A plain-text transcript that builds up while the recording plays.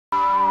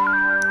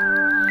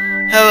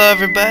Hello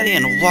everybody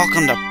and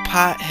welcome to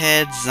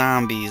PotHead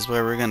Zombies,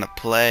 where we're gonna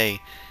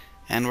play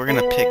and we're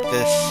gonna pick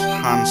this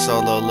Han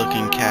Solo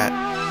looking cat,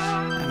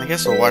 and I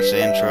guess we'll watch the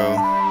intro.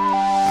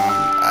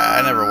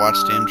 I never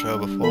watched the intro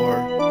before,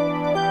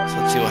 so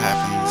let's see what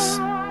happens.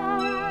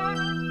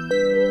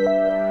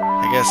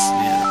 I guess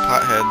the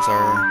potheads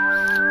are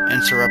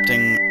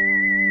interrupting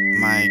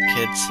my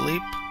kid's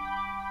sleep.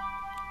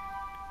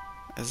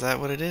 Is that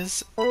what it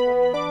is?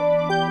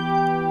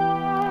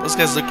 Those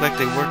guys look like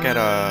they work at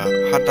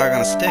a hot dog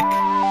on a stick.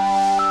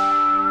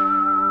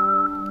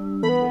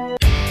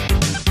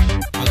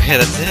 Okay,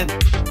 that's it.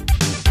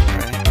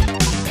 Alright.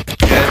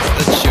 Yeah,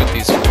 let's shoot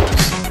these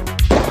fools.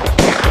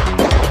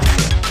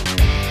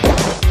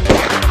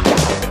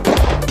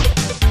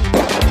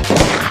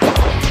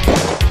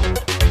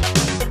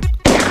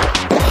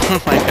 Oh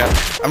my god.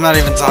 I'm not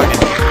even talking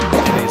to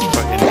these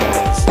fucking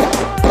guys.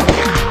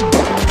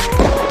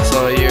 So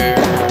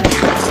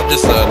it's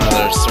just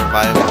another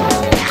survival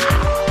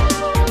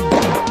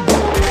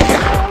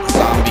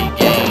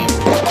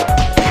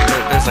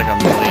like a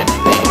million of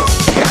these,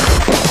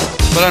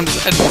 but I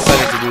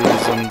decided to do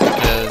this one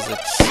because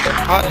it's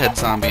PotHead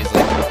Zombies.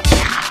 Like,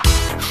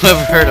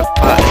 whoever heard of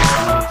PotHead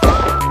Zombies?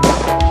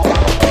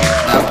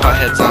 Now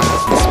PotHead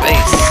Zombies in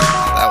space.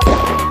 That would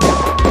be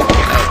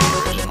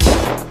original.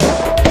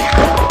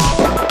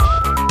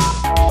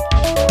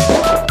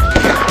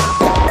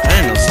 I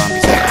didn't know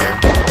zombies had hair.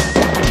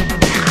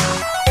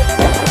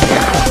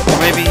 Or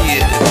maybe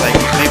it's like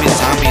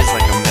zombie is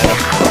like a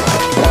metaphor.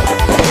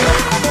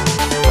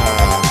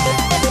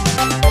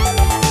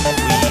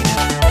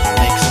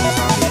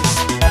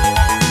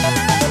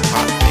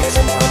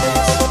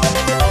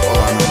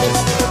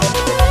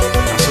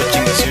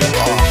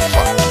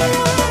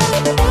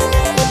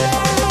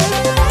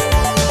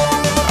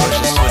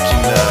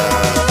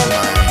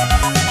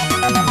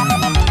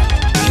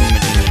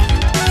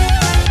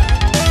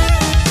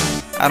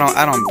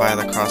 I don't buy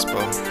the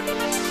crossbow.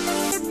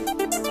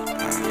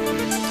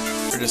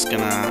 We're just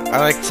gonna... I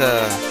like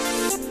to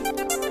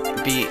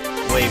beat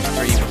wave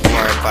 3 before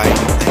I buy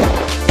anything.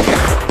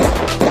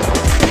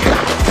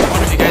 I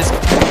wonder if you guys...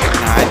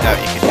 Nah, I doubt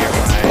you can hear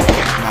my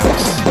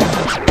mouse.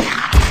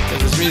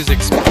 Because this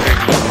music's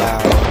pretty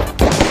loud.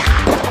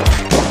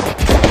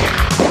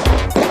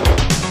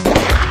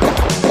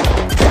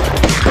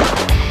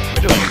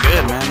 We're doing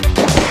good, man.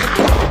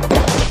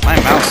 My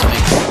mouse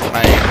makes...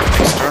 My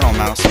external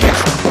mouse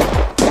makes...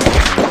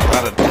 a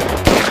lot of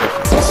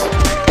difference.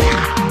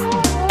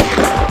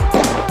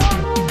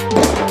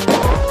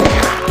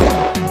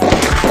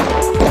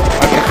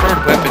 My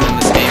preferred weapon in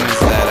this game is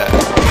that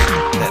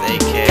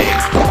AK.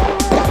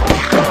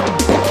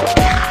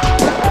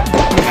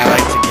 And I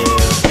like to give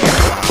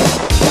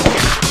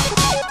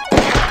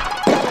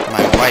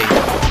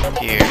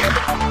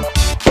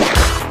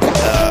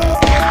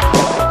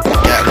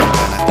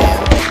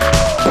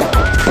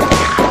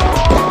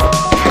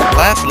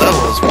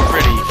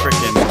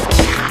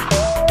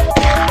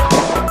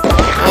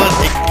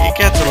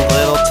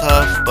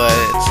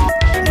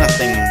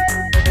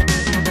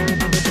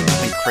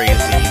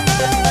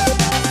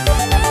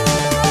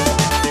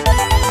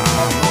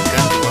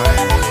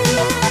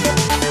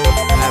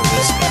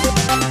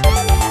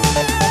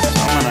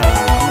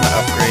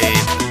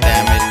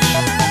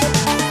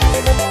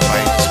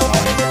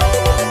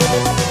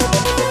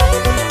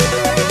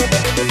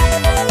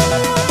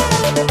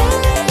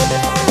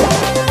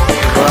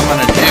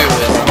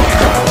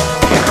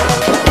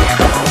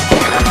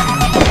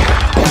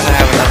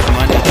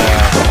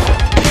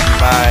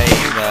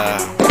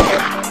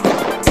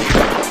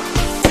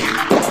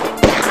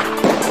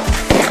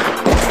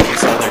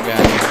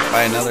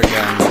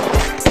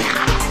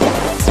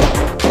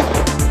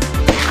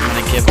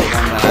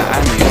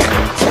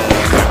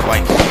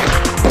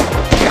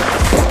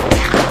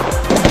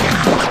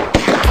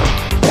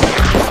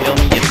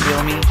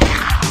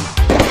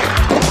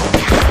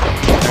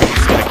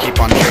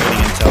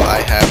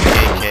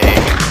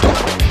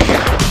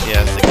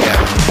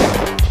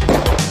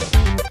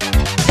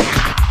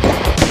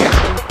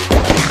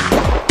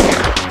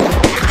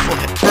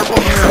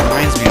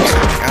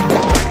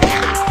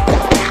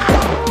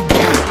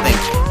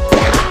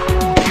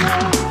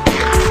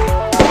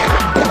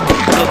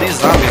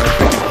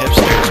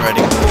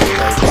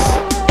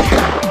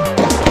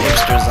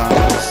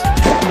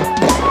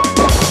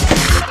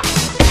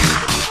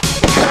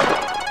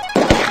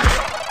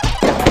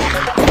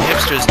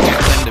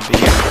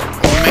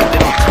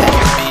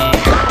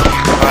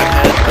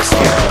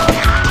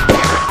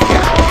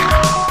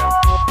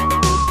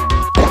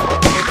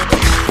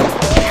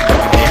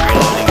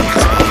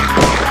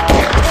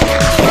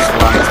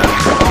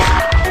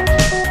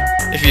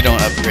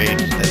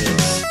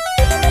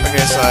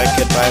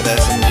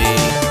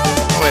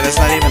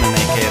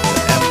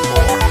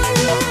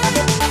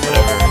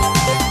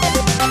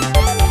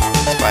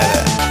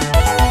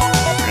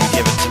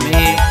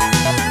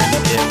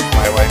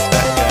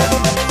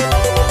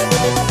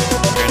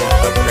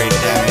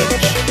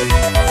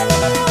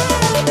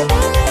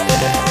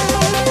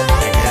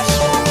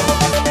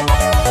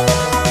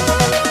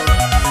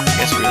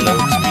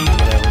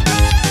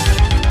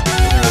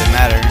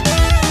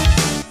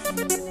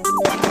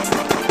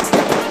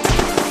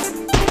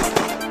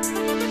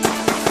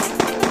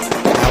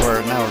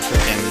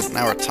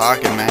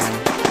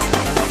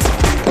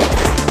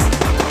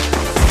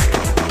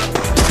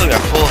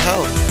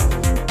health.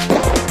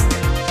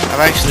 I've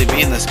actually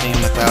beaten this game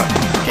without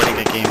getting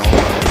a game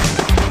over.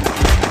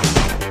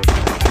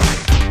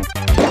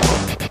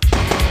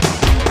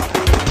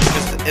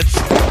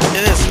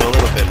 It is a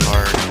little bit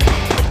hard.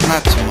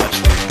 Not too much.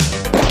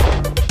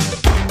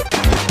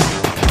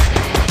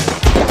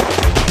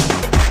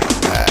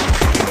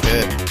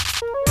 Good.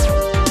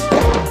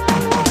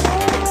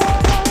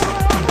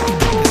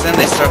 Because then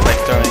they start like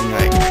throwing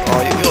like,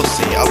 oh, you'll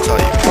see, I'll tell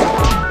you.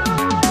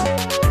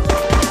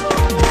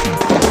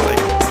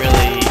 Like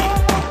really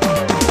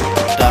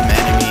dumb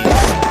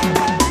enemies.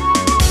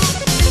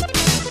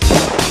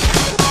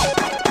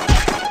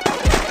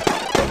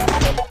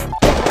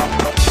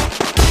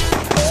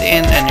 See,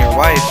 and your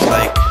wife,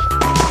 like,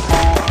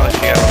 oh, she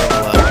got a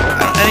level up.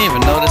 I didn't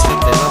even notice that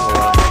they level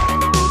up.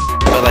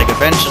 But like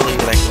eventually,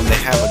 like when they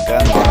have a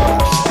gun long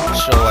enough,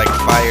 she'll like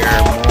fire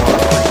more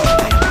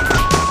frequently.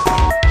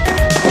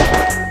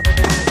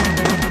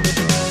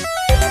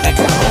 Like,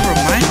 it all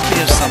reminds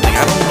me of something.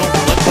 I don't know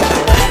what the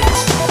hell it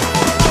is.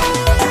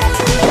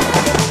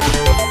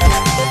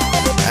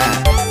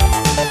 Ah.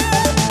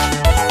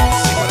 Let's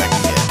see what I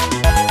can get.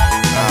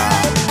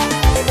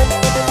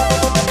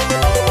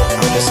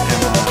 I'm just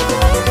gonna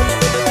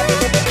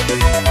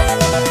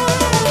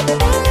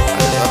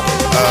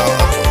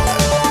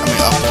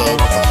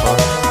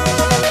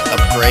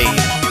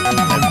upgrade.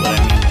 That's what I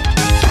mean.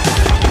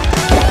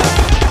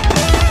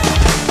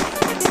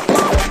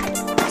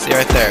 See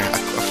right there,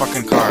 a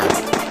fucking car.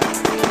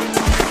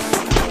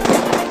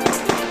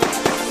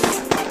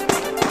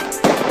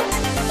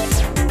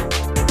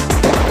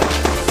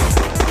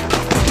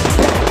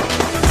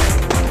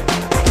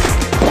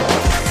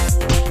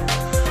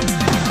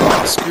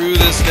 Oh, screw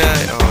this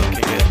guy. Oh,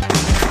 okay, good.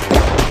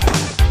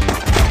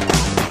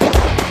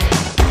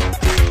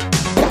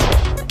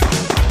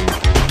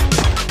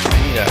 I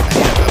need to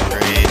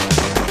upgrade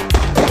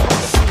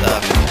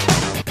stuff.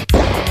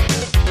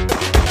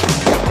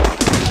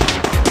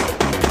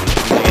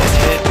 I get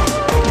hit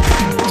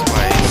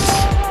twice.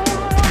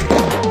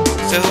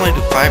 It says only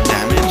do 5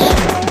 damage.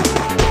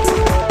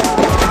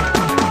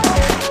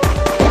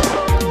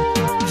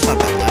 It's not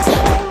that much.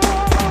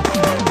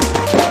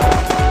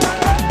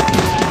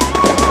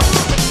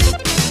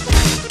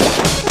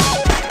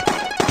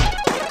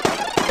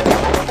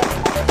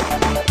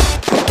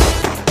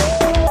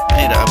 I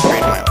need to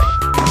upgrade my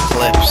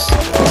clips.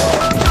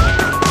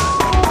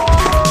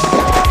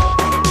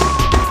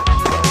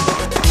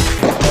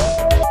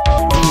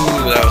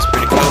 Ooh, that was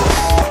pretty close.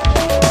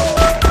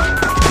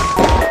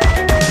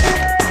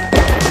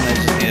 And I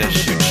just need to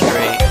shoot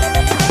straight.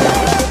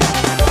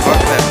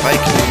 Fuck that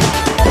bike, dude.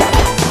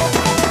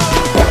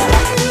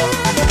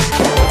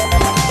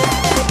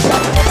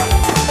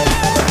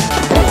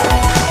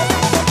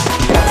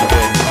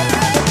 Good.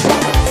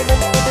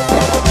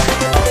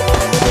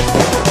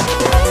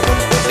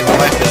 See, my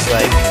wife is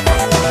like,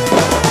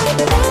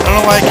 I don't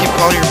know why I keep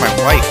calling her my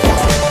wife.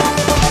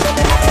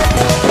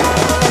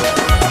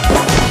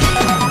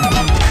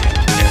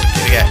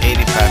 Okay, we got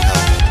 85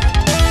 health.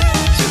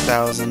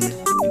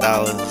 $2,000.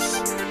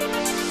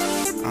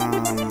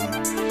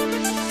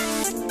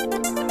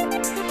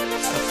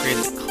 Let's upgrade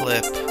the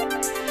clip.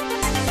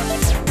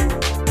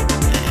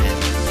 And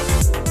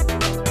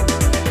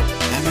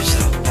damage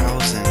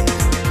 1,000.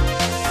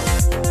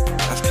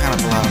 That's kind of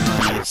a lot of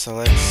money, so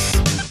let's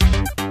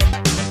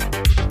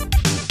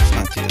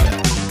not do that.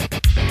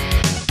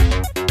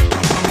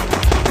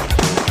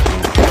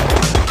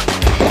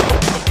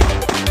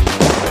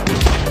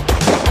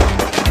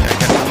 I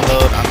can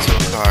unload onto a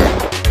car.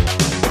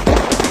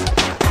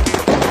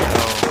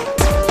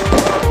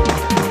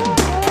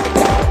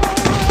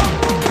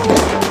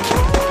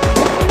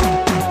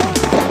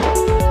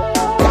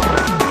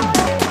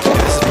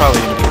 This is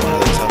probably going to be one of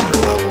the tougher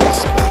levels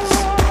because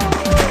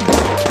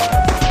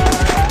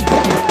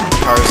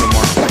cars are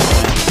more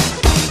frequent.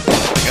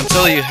 Like,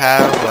 until you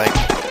have like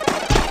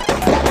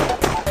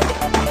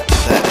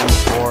that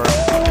M4,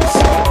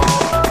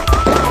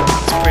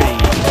 it's pretty.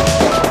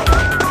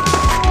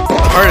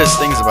 The hardest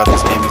things about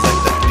this game is like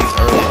these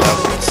early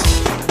levels.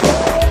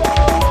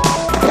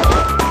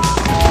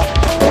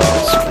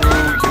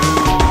 Screw you.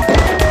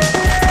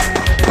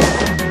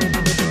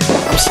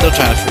 I'm still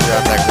trying to figure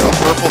out that girl.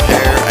 Purple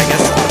hair, I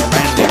guess it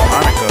reminds me of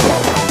Monaco.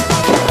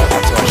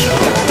 That's why I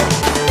showed her.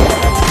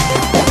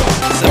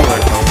 Similar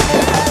color.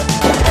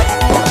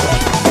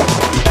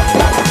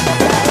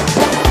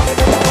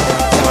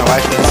 So my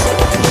wife is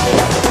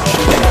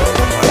shooting.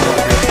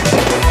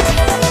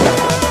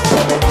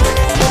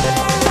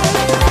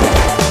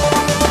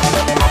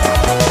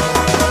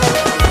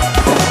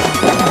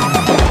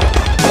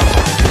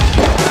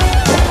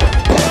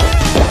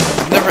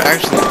 I've never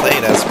actually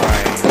played as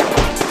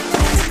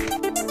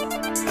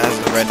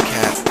the red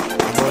cat.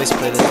 I've always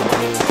played as the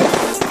blue.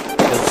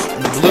 Because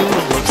the blue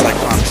looks like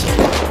Han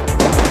Solo.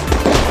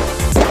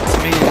 To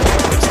me, it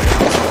looks like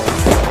Han Solo.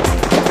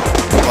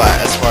 Well,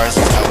 as far as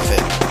his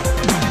outfit.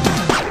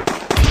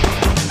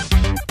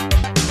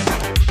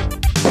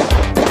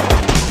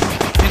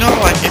 You know,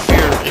 like if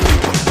you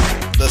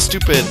the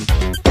stupid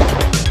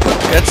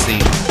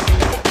cutscene.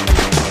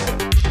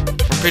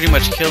 We're pretty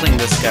much killing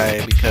these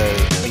guys because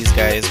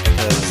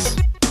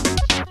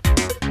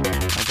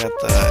I got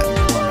the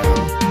M4 now.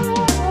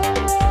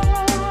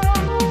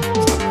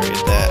 Let's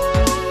upgrade that.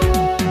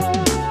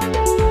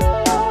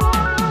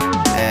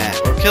 And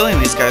we're killing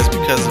these guys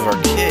because of our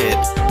kid.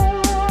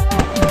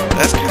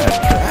 That's kind of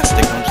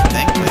drastic, don't you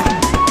think, man?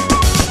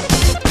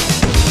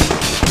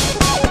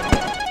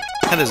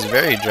 That is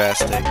very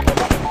drastic.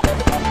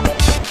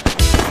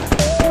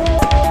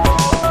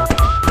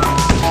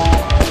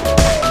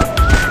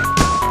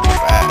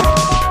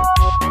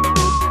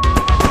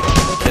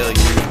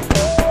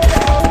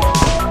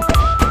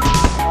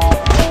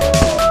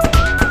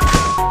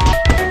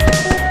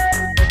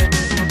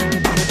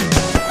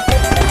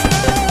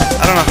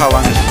 How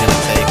long is it going to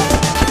take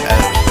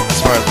as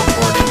far as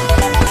recording?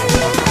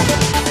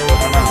 I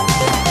don't know.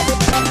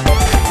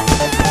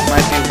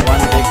 Might be one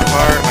big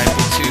part, might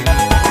be two.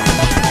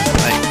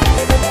 Like,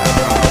 I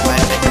don't know. It might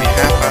take me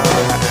half hour.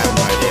 I have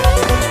no idea.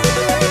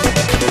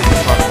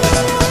 Probably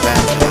listen to this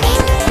band for this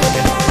shit.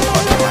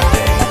 Fucking my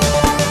day.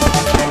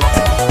 Fucking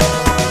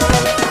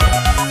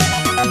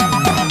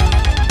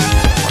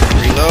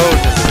reload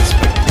because of this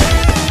fucking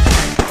thing.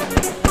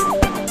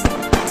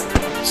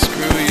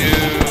 Screw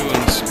you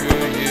and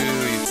screw you,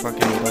 you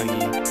fucking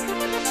buggy.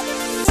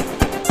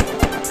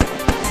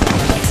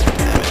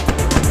 Damn it.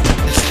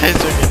 These guys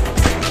are good.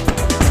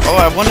 Oh,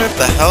 I wonder if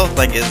the health,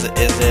 like, is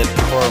it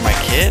for my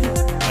kid?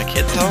 My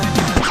kid's health?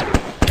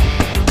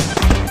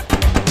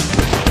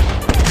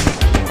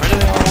 Why do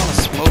they all want to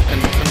smoke in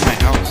front of my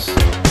house?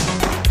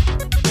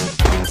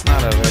 It's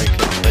not a very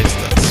good place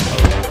to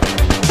smoke.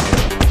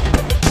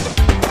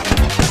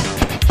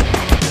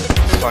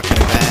 This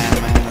fucking van,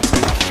 man, it's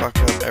gonna fuck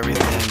up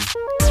everything.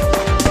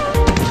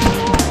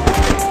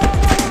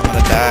 I'm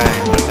gonna die.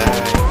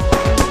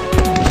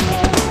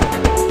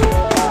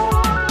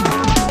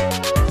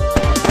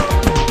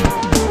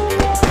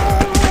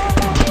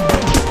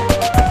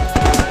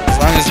 As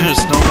long as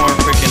there's no more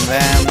freaking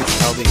vans,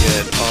 I'll be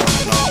good. Oh,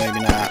 no,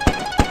 maybe not.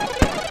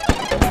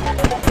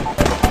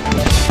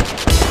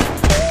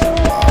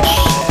 Oh,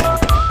 shit.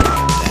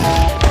 Damn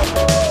it.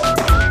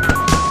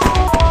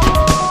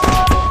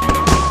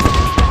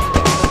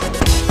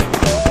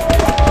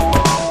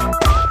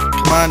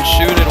 Come on,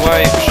 shoot it,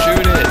 wife.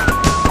 Shoot it.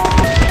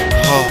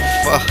 Oh,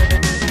 fuck.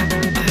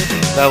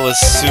 That was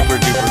super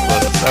duper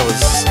close. That was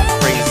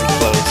crazy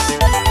close.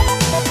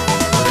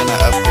 We're gonna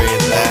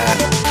upgrade that.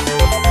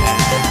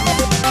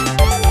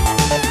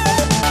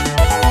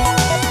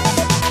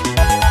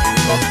 And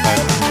both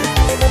 500.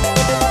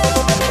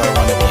 Buy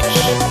one of each.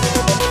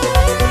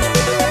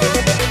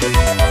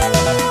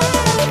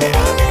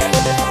 Yeah,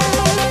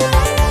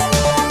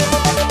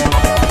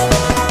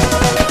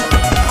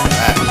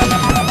 that'd be good.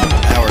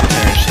 Alright. Now we're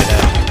tearing shit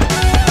up.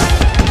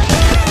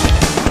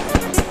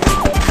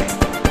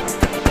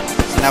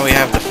 Now we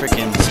have the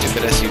freaking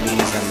stupid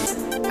SUVs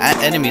and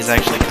enemies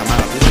actually come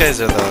out. These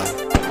guys are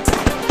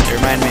they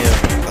remind me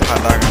of the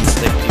hot dog on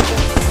stick people.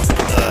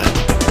 The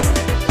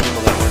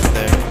people that work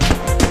there.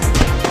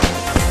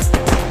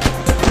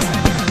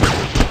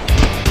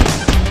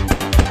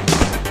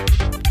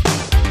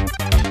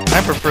 I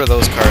prefer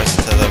those cars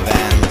to the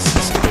vans.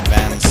 Stupid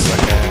vans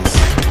suck ass.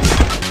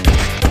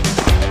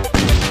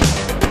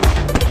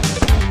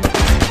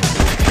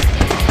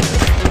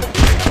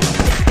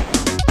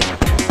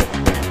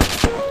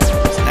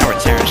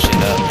 Tearing shit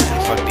up, man.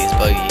 Fuck these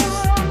buggies.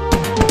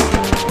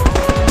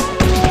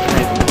 They're not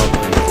even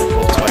buggies, they're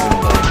Volkswagen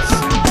bugs.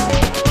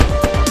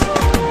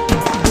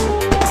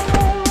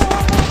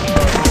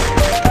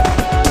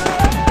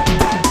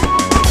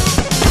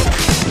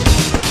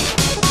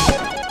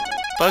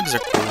 Bugs are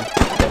cool.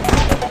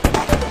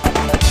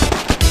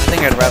 I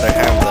think I'd rather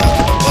have the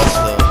bus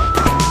though.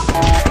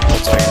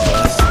 Volkswagen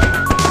bus.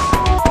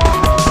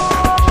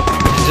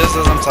 And just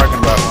as I'm talking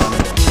about one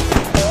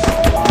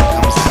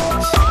comes out.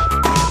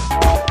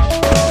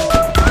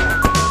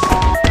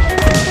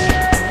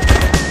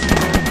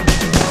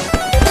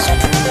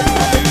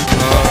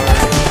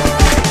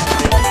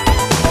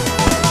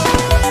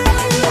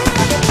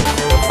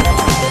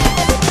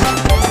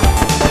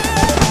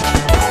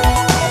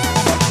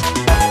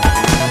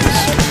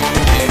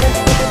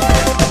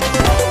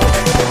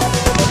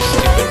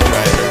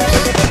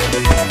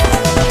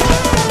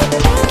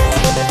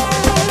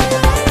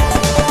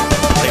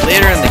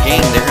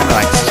 They're gonna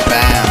like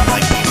spam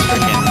like these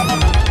freaking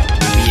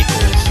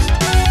vehicles.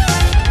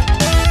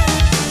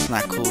 It's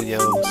not cool, yo.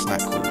 It's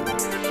not cool.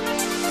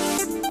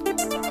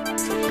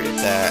 Let's upgrade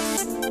that.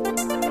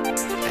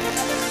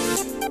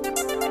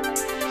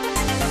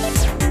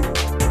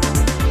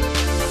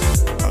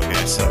 And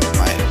okay, so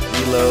my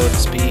reload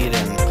speed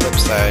and clip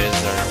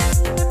size are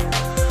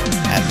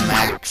at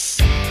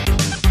max.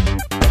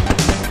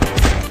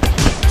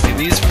 See,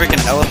 these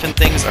freaking elephant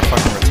things are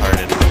fucking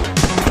retarded.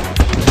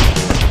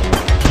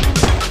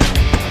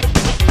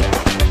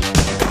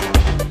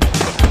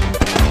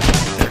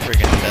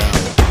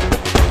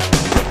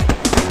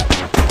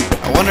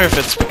 I wonder if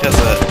it's because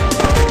of, it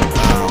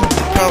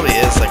probably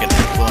is like an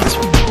influence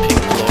from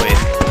Pink Floyd.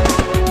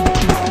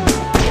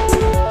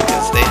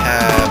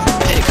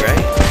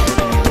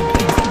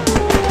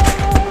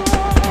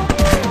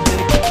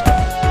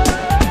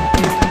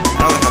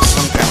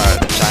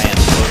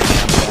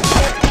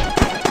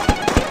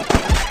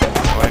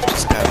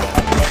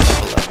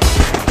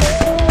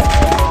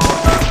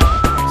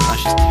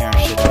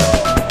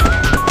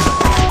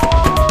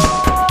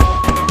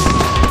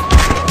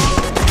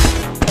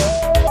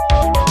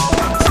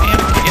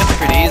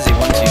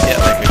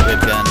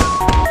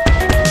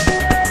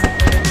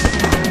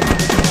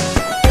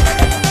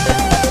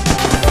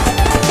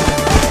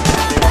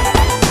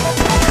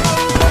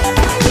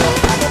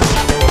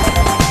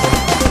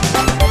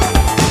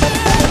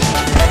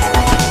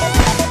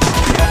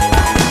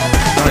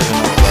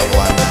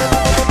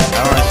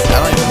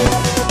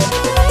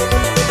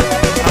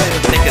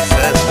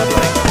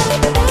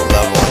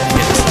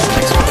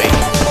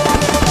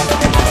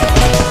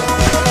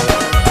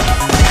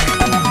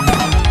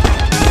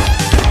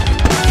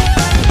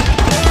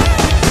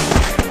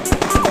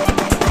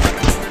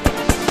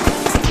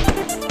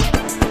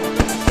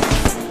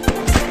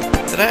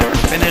 I ever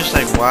finish,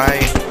 like, why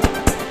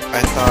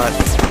I thought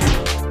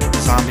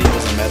zombie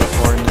was a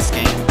metaphor in this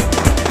game?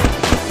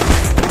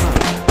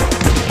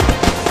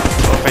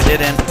 Well, if I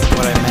didn't,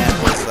 what I meant